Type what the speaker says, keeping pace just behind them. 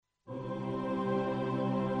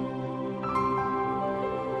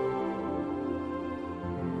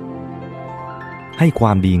ให้คว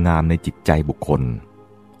ามดีงามในจิตใจบุคคล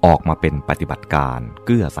ออกมาเป็นปฏิบัติการเ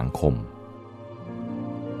กื้อสังคม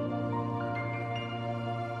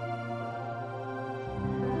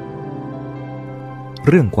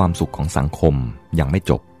เรื่องความสุขของสังคมยังไม่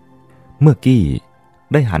จบเมื่อกี้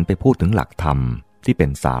ได้หันไปพูดถึงหลักธรรมที่เป็น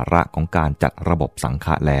สาระของการจัดระบบสังฆ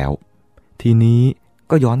ะแล้วทีนี้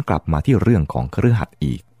ก็ย้อนกลับมาที่เรื่องของคฤหัสถ์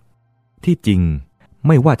อีกที่จริงไ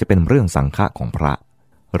ม่ว่าจะเป็นเรื่องสังฆะของพระ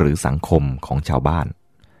หรือสังคมของชาวบ้าน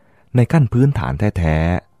ในขั้นพื้นฐานแท้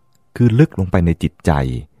ๆคือลึกลงไปในจิตใจ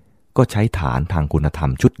ก็ใช้ฐานทางคุณธรร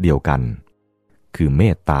มชุดเดียวกันคือเม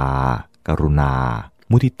ตตากรุณา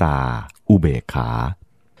มุทิตาอุเบกขา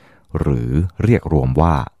หรือเรียกรวม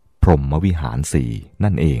ว่าพรหมวิหารสี่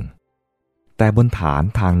นั่นเองแต่บนฐาน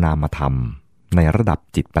ทางนามธรรมในระดับ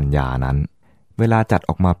จิตปัญญานั้นเวลาจัด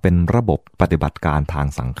ออกมาเป็นระบบปฏิบัติการทาง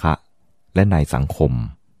สังฆะและในสังคม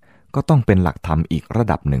ก็ต้องเป็นหลักธรรมอีกระ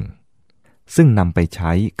ดับหนึ่งซึ่งนำไปใ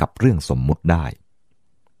ช้กับเรื่องสมมุติได้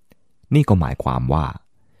นี่ก็หมายความว่า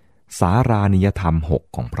สารานิยธรรม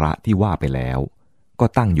6ของพระที่ว่าไปแล้วก็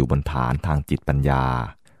ตั้งอยู่บนฐานทางจิตปัญญา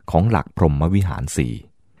ของหลักพรหมวิหารสี่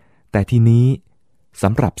แต่ทีนี้ส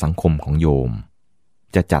ำหรับสังคมของโยม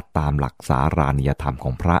จะจัดตามหลักสารานิยธรรมข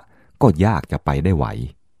องพระก็ยากจะไปได้ไหว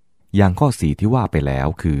อย่างข้อ4ที่ว่าไปแล้ว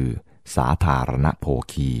คือสาธารณโภ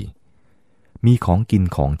คีมีของกิน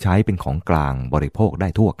ของใช้เป็นของกลางบริโภคได้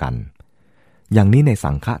ทั่วกันอย่างนี้ใน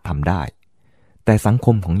สังฆะทำได้แต่สังค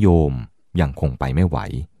มของโยมยังคงไปไม่ไหว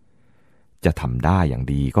จะทำได้อย่าง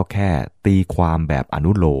ดีก็แค่ตีความแบบอ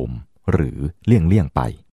นุโลมหรือเลี่ยงไป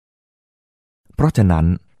เพราะฉะนั้น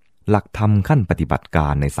หลักธรรมขั้นปฏิบัติกา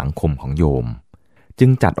รในสังคมของโยมจึง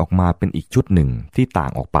จัดออกมาเป็นอีกชุดหนึ่งที่ต่า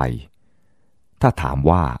งออกไปถ้าถาม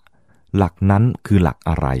ว่าหลักนั้นคือหลัก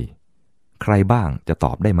อะไรใครบ้างจะต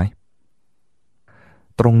อบได้ไหม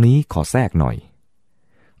ตรงนี้ขอแทรกหน่อย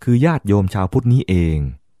คือญาติโยมชาวพุทธนี้เอง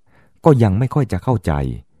ก็ยังไม่ค่อยจะเข้าใจ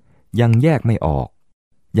ยังแยกไม่ออก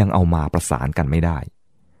ยังเอามาประสานกันไม่ได้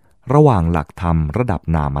ระหว่างหลักธรรมระดับ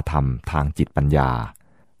นามธรรมทางจิตปัญญา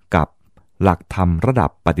กับหลักธรรมระดั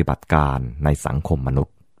บปฏิบัติการในสังคมมนุษ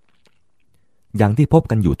ย์อย่างที่พบ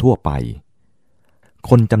กันอยู่ทั่วไป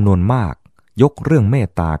คนจำนวนมากยกเรื่องเม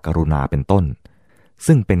ตตากรุณาเป็นต้น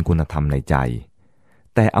ซึ่งเป็นคุณธรรมในใจ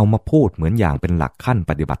แต่เอามาพูดเหมือนอย่างเป็นหลักขั้น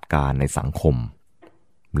ปฏิบัติการในสังคม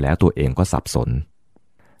แล้วตัวเองก็สับสน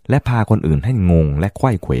และพาคนอื่นให้งงและไข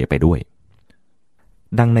ว้เขวไปด้วย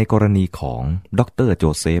ดังในกรณีของดร.โจ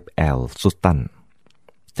เซฟ แอล ซุสตัน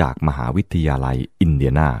จากมหาวิทยาลัยอินเดี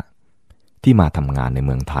ยนาที่มาทำงานในเ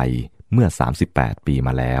มืองไทยเมื่อ38ปีม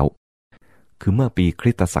าแล้วคือเมื่อปีค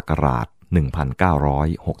ริสตศักราช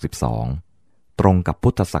1962ตรงกับพุ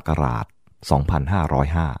ทธศักราช2505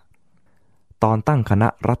ตอนตั้งคณะ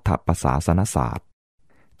รัฐประศาสนศาสตร์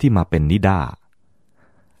ที่มาเป็นนิด้า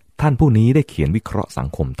ท่านผู้นี้ได้เขียนวิเคราะห์สัง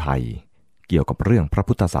คมไทยเกี่ยวกับเรื่องพระ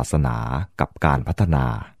พุทธศาสนากับการพัฒนา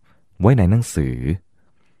ไว้ในหนังสือ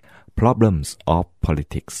Problems of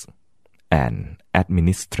Politics and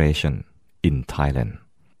Administration in Thailand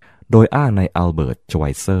โดยอ้างในอัลเบิร์ต ชไว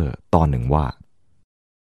เซอร์ตอนหนึ่งว่า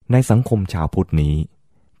ในสังคมชาวพุทธนี้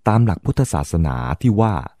ตามหลักพุทธศาสนาที่ว่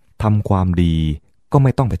าทำความดีก็ไ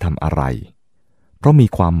ม่ต้องไปทำอะไรเพราะมี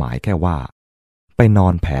ความหมายแค่ว่าไปนอ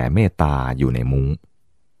นแผ่เมตตาอยู่ในมุ้ง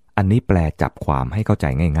อันนี้แปลจับความให้เข้าใจ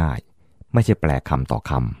ง่ายๆไม่ใช่แปลคำต่อ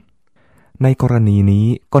คำในกรณีนี้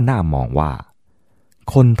ก็น่ามองว่า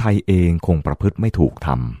คนไทยเองคงประพฤติไม่ถูก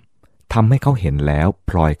ทำให้เขาเห็นแล้ว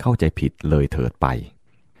พลอยเข้าใจผิดเลยเถิดไป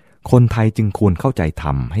คนไทยจึงควรเข้าใจธร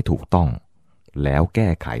รมให้ถูกต้องแล้วแก้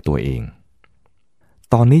ไขตัวเอง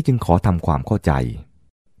ตอนนี้จึงขอทำความเข้าใจ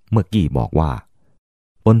เมื่อกี้บอกว่า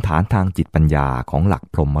บนฐานทางจิตปัญญาของหลัก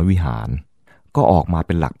พรหมวิหารก็ออกมาเ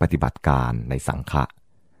ป็นหลักปฏิบัติการในสังฆะ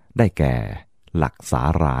ได้แก่หลักสา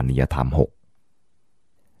รานิยธรรม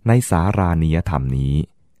6ในสารานิยธรรมนี้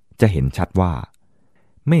จะเห็นชัดว่า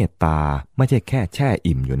เมตตาไม่ใช่แค่แช่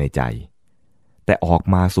อิ่มอยู่ในใจแต่ออก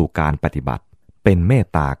มาสู่การปฏิบัติเป็นเมต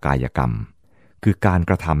ตากายกรรมคือการ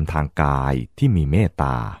กระทำทางกายที่มีเมตต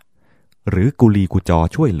าหรือกุลีกุจอ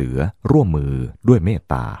ช่วยเหลือร่วมมือด้วยเมต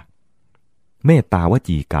ตาเมตตาว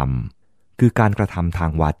จีกรรมคือการกระทำทา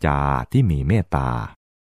งวาจาที่มีเมตตา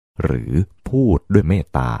หรือพูดด้วยเมต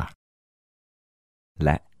ตาแล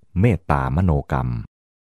ะเมตตามโนกรรม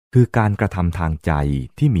คือการกระทำทางใจ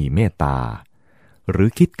ที่มีเมตตาหรือ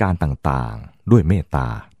คิดการต่างๆด้วยเมตตา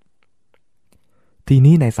ที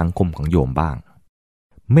นี้ในสังคมของโยมบ้าง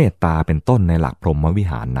เมตตาเป็นต้นในหลักพรหมวิ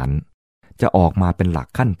หารนั้นจะออกมาเป็นหลัก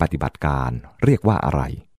ขั้นปฏิบัติการเรียกว่าอะไร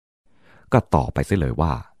ก็ตอบไปเสียเลยว่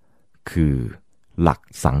าคือหลัก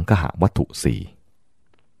สังคหวัตถุ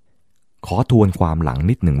4ขอทวนความหลัง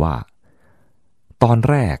นิดหนึ่งว่าตอน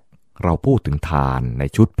แรก เราพูดถึงทานใน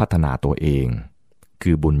ชุดพัฒนาตัวเอง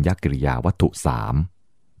คือบุญญกิริยาวัตถุ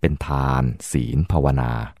3เป็นทานศีลภาวน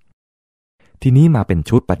าทีนี้มาเป็น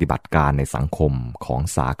ชุดปฏิบัติการในสังคมของ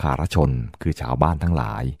สาคารชนคือชาวบ้านทั้งหล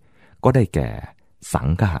ายก็ได้แก่สัง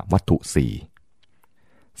ฆะวัตถุ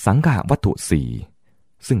4สังฆะวัตถุ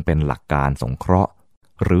4ซึ่งเป็นหลักการสงเคราะห์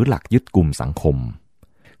หรือหลักยึดกลุ่มสังคม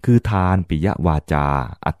คือทานปิยวาจา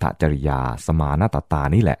อัตถจริยาสมานตตา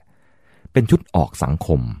นี่แหละเป็นชุดออกสังค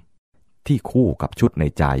มที่คู่กับชุดใน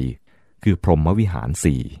ใจคือพรหมวิหาร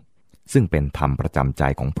4ซึ่งเป็นธรรมประจำใจ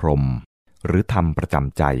ของพรหมหรือธรรมประจ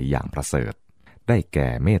ำใจอย่างประเสริฐได้แก่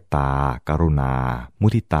เมตตากรุณามุ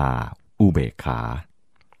ทิตาอุเบกขา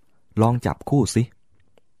ลองจับคู่สิ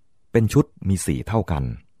เป็นชุดมี4เท่ากัน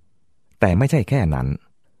แต่ไม่ใช่แค่นั้น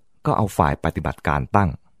ก็เอาฝ่ายปฏิบัติการตั้ง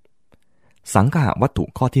สังฆะวัตถุ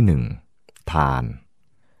ข้อที่1ทาน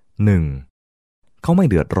 1. เขาไม่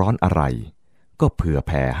เดือดร้อนอะไรก็เผื่อแ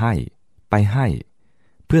ผ่ให้ไปให้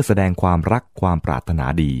เพื่อแสดงความรักความปรารถนา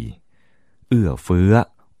ดีเอื้อเฟื้อ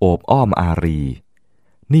โอบอ้อมอารี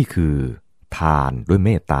นี่คือทานด้วยเม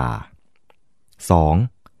ตตา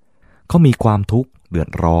 2. เขามีความทุกข์เดือด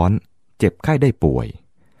ร้อนเจ็บไข้ได้ป่วย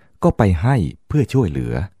ก็ไปให้เพื่อช่วยเหลื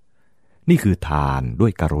อนี่คือทานด้ว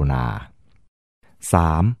ยกรุณา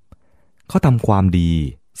 3. เขาทำความดี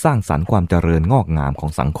สร้างสรรค์ความเจริญงอกงามขอ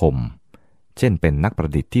งสังคมเช่นเป็นนักปร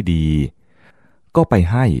ะดิษฐ์ที่ดีก็ไป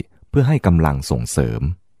ให้เพื่อให้กำลังส่งเสริม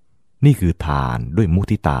นี่คือทานด้วยมุ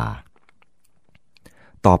ทิตา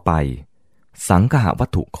ต่อไปสังฆะวัต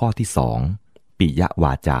ถุข้อที่2ปิยว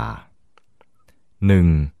าจา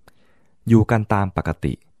 1. อยู่กันตามปก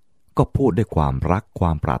ติก็พูดด้วยความรักคว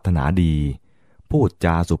ามปรารถนาดีพูดจ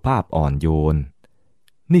าสุภาพอ่อนโยน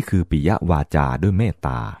นี่คือปิยวาจาด้วยเมตต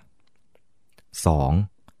า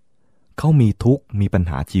 2. เขามีทุกข์มีปัญ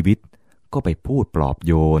หาชีวิตก็ไปพูดปลอบ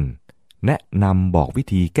โยนแนะนำบอกวิ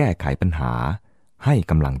ธีแก้ไขปัญหาให้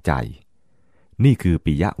กำลังใจนี่คือ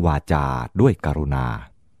ปิยวาจาด้วยกรุณา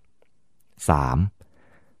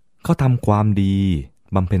 3. เขาทำความดี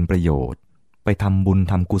บำเพ็ญประโยชน์ไปทำบุญ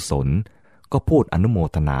ทำกุศลก็พูดอนุโม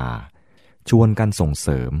ทนาชวนกันส่งเส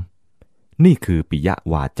ริมนี่คือปิย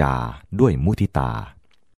วาจาด้วยมุทิตา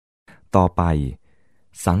ต่อไป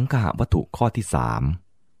สังฆะวัตถุข้อที่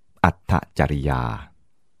3อัตถจริยา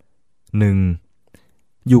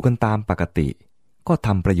 1. อยู่กันตามปกติก็ท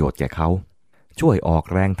ำประโยชน์แก่เขาช่วยออก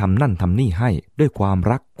แรงทำนั่นทำนี่ให้ด้วยความ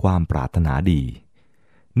รักความปรารถนาดี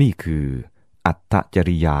นี่คืออัตถจ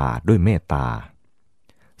ริยาด้วยเมตตา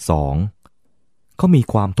 2. เขามี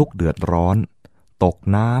ความทุกข์เดือดร้อนตก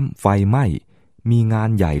น้ำไฟไหม้มีงาน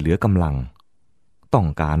ใหญ่เหลือกำลังต้อง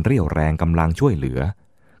การเรี่ยวแรงกำลังช่วยเหลือ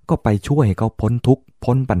ก็ไปช่วยให้เขาพ้นทุกข์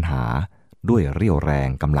พ้นปัญหาด้วยเรี่ยวแรง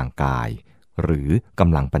กำลังกายหรือก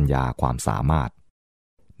ำลังปัญญาความสามารถ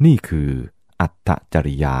นี่คืออัตถจ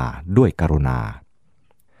ริยาด้วยกรุณา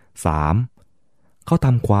 3. เขาท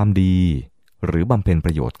ำความดีหรือบำเพ็ญป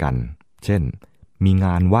ระโยชน์กันเช่นมีง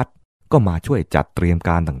านวัดก็มาช่วยจัดเตรียมก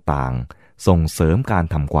ารต่างๆส่งเสริมการ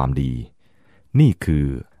ทำความดีนี่คือ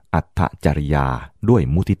อัตถจริยาด้วย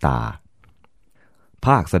มุทิตาภ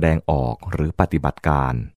าคแสดงออกหรือปฏิบัติกา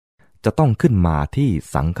รจะต้องขึ้นมาที่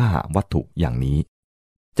สังฆะวัตถุอย่างนี้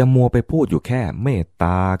จะมัวไปพูดอยู่แค่เมตต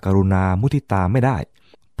ากรุณามุทิตาไม่ได้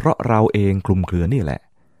เพราะเราเองคลุมเครือนี่แหละ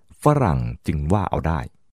ฝรั่งจึงว่าเอาได้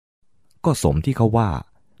ก็สมที่เขาว่า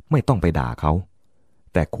ไม่ต้องไปด่าเขา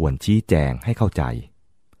แต่ควรชี้แจงให้เข้าใจ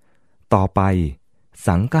ต่อไป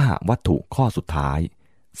สังฆะวัตถุข้อสุดท้าย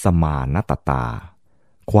สมานตตา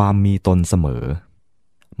ความมีตนเสมอ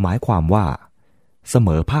หมายความว่าเสม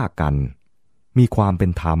อภาคกันมีความเป็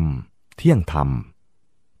นธรรมเที่ยงธรรม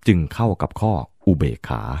จึงเข้ากับข้ออุเบกข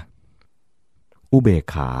าอุเบก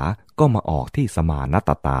ขาก็มาออกที่สมานต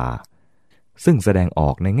ตาซึ่งแสดงออ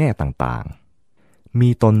กในแง่ต่างๆมี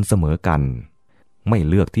ตนเสมอกันไม่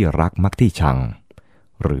เลือกที่รักมักที่ชัง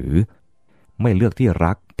หรือไม่เลือกที่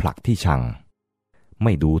รักผลักที่ชังไ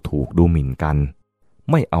ม่ดูถูกดูหมิ่นกัน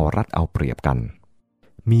ไม่เอารัดเอาเปรียบกัน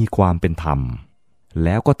มีความเป็นธรรมแ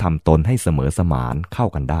ล้วก็ทำตนให้เสมอสมานเข้า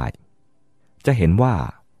กันได้จะเห็นว่า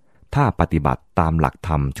ถ้าปฏิบัติตามหลักธ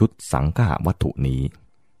รรมชุดสังฆะวัตถุนี้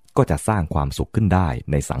ก็จะสร้างความสุขขึ้นได้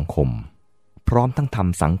ในสังคมพร้อมทั้งท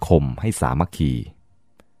ำสังคมให้สามัคคี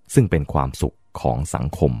ซึ่งเป็นความสุขของสัง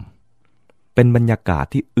คมเป็นบรรยากาศ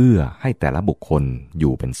ที่เอื้อให้แต่ละบุคคลอ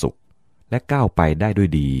ยู่เป็นสุขและก้าวไปได้ด้วย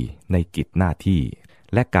ดีในกิจหน้าที่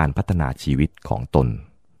และการพัฒนาชีวิตของตน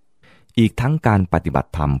อีกทั้งการปฏิบั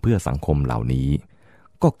ติธรรมเพื่อสังคมเหล่านี้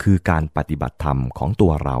ก็คือการปฏิบัติธรรมของตั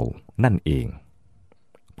วเรานั่นเอง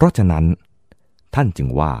เพราะฉะนั้นท่านจึง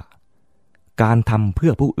ว่าการทำเพื่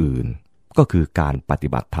อผู้อื่นก็คือการปฏิ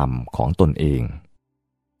บัติธรรมของตนเอง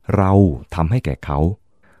เราทำให้แก่เขา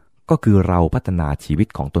ก็คือเราพัฒนาชีวิต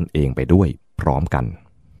ของตนเองไปด้วยพร้อมกัน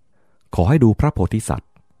ขอให้ดูพระโพธิสัต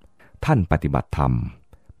ว์ท่านปฏิบัติธรรม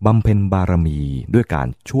บำเพ็ญบารมีด้วยการ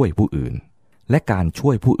ช่วยผู้อื่นและการช่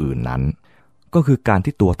วยผู้อื่นนั้นก็คือการ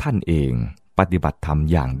ที่ตัวท่านเองปฏิบัติธรรม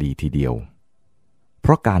อย่างดีทีเดียวเพ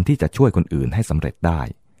ราะการที่จะช่วยคนอื่นให้สำเร็จได้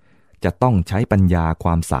จะต้องใช้ปัญญาคว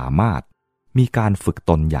ามสามารถมีการฝึก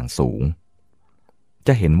ตนอย่างสูงจ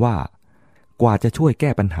ะเห็นว่ากว่าจะช่วยแก้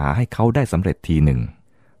ปัญหาให้เขาได้สำเร็จทีหนึ่ง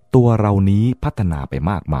ตัวเรานี้พัฒนาไป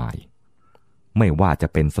มากมายไม่ว่าจะ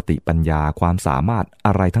เป็นสติปัญญาความสามารถอ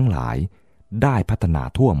ะไรทั้งหลายได้พัฒนา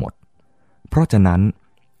ทั่วหมดเพราะฉะนั้น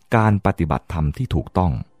การปฏิบัติธรรมที่ถูกต้อ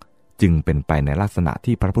งจึงเป็นไปในลักษณะ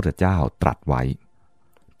ที่พระพุทธเจ้าตรัสไว้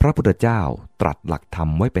พระพุทธเจ้าตรัสหลักธรรม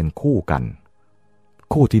ไว้เป็นคู่กัน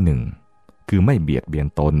คู่ที่หนึ่งคือไม่เบียดเบียน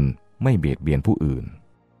ตนไม่เบียดเบียนผู้อื่น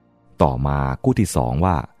ต่อมาคู่ที่สอง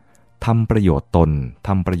ว่าทำประโยชน์ตนท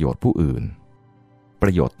ำประโยชน์ผู้อื่นป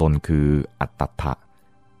ระโยชน์ตนคืออัตถะ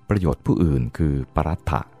ประโยชน์ผู้อื่นคือปรัต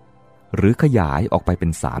ถะหรือขยายออกไปเป็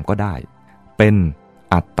นสามก็ได้เป็น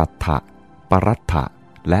อัตถะปรัตถะ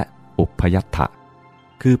และอุพยัตถะ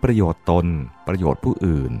คือประโยชน์ตนประโยชน์ผู้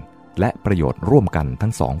อื่นและประโยชน์ร่วมกันทั้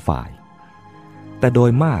งสองฝ่ายแต่โด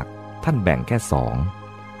ยมากท่านแบ่งแค่สอง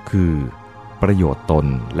คือประโยชน์ตน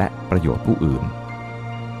และประโยชน์ผู้อื่น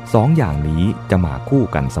สองอย่างนี้จะมาคู่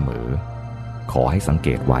กันเสมอขอให้สังเก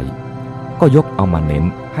ตไว้ก็ยกเอามาเน้น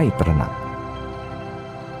ให้ตระหนัก